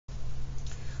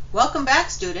Welcome back,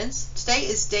 students. Today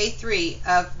is day 3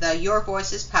 of the Your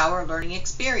Voices Power learning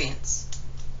experience.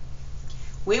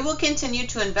 We will continue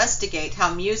to investigate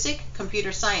how music,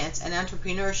 computer science, and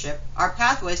entrepreneurship are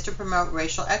pathways to promote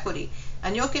racial equity,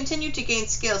 and you'll continue to gain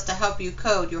skills to help you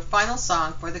code your final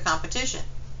song for the competition.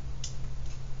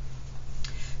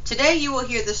 Today you will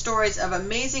hear the stories of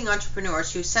amazing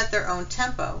entrepreneurs who set their own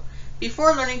tempo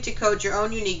before learning to code your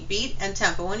own unique beat and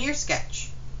tempo in EarSketch.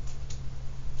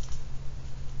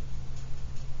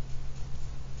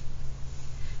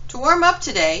 To warm up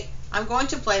today, I'm going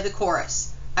to play the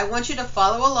chorus. I want you to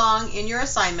follow along in your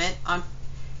assignment,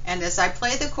 and as I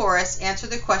play the chorus, answer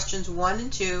the questions 1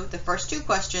 and 2, the first 2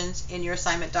 questions in your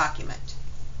assignment document.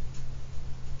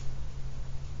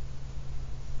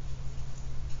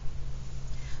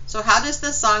 So how does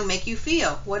the song make you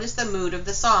feel? What is the mood of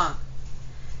the song?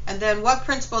 And then what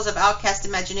principles of outcast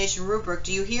imagination rubric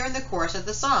do you hear in the chorus of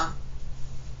the song?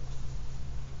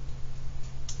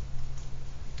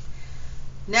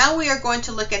 Now we are going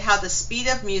to look at how the speed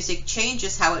of music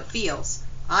changes how it feels.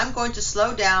 I'm going to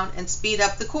slow down and speed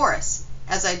up the chorus.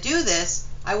 As I do this,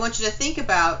 I want you to think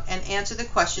about and answer the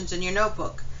questions in your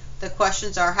notebook. The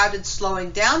questions are: how did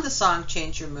slowing down the song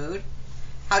change your mood?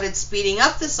 How did speeding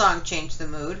up the song change the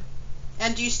mood?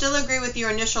 And do you still agree with your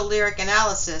initial lyric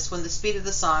analysis when the speed of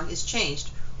the song is changed?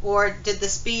 Or did the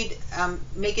speed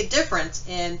make a difference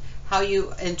in how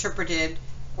you interpreted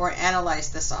or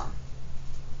analyzed the song?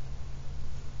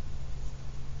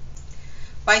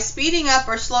 By speeding up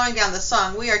or slowing down the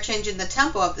song, we are changing the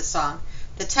tempo of the song.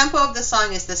 The tempo of the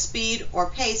song is the speed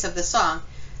or pace of the song.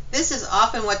 This is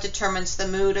often what determines the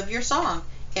mood of your song.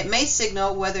 It may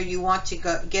signal whether you want to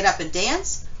get up and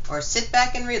dance or sit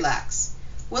back and relax.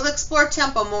 We'll explore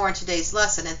tempo more in today's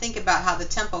lesson and think about how the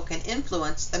tempo can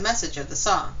influence the message of the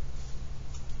song.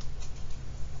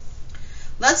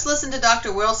 Let's listen to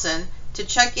Dr. Wilson to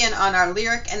check in on our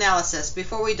lyric analysis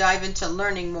before we dive into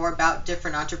learning more about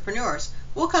different entrepreneurs.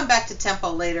 We'll come back to tempo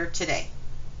later today.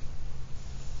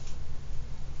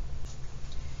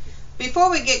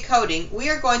 Before we get coding, we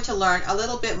are going to learn a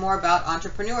little bit more about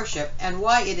entrepreneurship and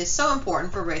why it is so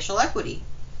important for racial equity.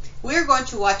 We are going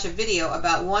to watch a video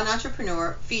about one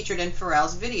entrepreneur featured in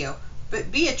Pharrell's video,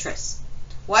 Beatrice.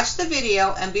 Watch the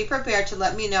video and be prepared to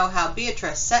let me know how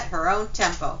Beatrice set her own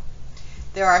tempo.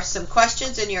 There are some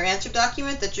questions in your answer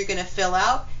document that you're going to fill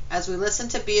out as we listen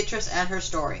to Beatrice and her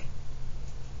story.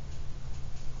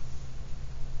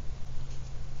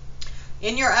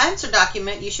 In your answer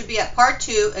document, you should be at part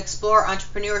 2, Explore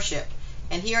Entrepreneurship.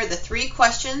 And here are the 3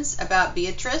 questions about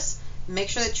Beatrice. Make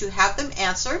sure that you have them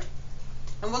answered.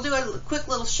 And we'll do a quick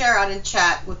little share out in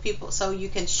chat with people so you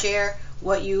can share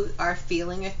what you are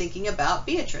feeling or thinking about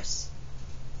Beatrice.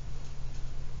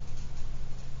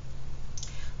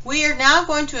 We are now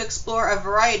going to explore a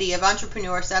variety of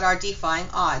entrepreneurs that are defying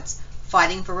odds,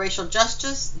 fighting for racial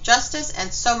justice,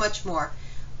 and so much more.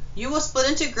 You will split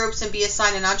into groups and be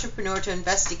assigned an entrepreneur to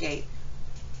investigate.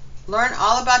 Learn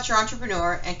all about your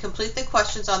entrepreneur and complete the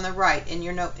questions on the right in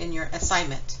your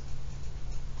assignment.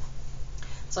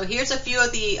 So here's a few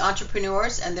of the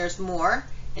entrepreneurs, and there's more,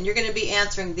 and you're going to be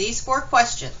answering these 4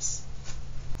 questions.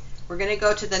 We're going to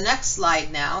go to the next slide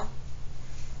now.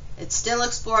 It's still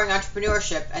exploring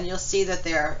entrepreneurship, and you'll see that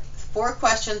there are 4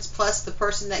 questions plus the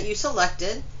person that you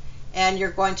selected, and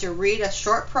you're going to read a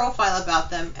short profile about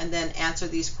them and then answer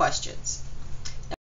these questions.